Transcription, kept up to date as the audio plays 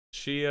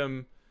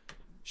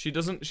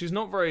she's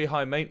not very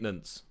high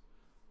maintenance.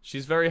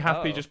 She's very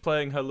happy just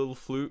playing her little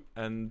flute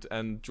and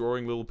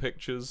drawing little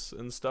pictures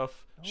and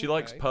stuff. She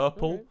likes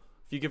purple. Okay.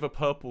 If you give her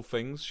purple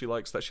things, she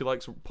likes that. She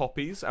likes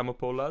poppies,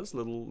 amapolas,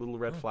 little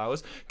red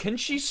flowers. Can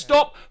she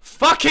stop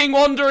fucking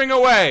wandering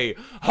away?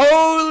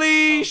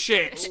 Holy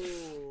shit!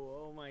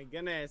 Oh my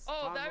goodness.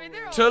 Oh, I mean,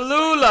 they're all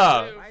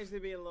Tallulah! I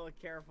should be a little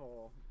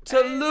careful.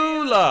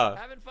 Tallulah!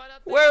 Having fun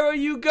up there? Where are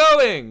you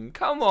going?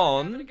 Come Having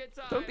on! a good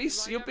time. Don't be. Like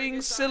You're having a being good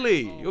time.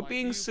 silly. Oh, You're why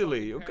being do you silly.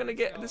 fucking You're gonna parents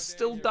get. go It's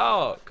still dangerous?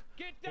 dark.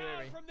 Get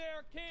down from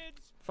there,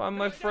 kids. Find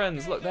my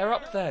friends. Look, they're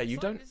up there. You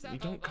don't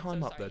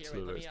climb up there,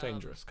 Tallulah. It's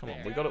dangerous. Come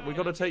on, we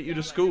gotta take you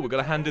to school. We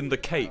gotta hand in the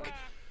cake.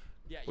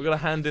 We gotta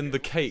hand in the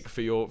cake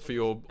for your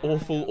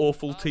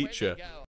awful teacher.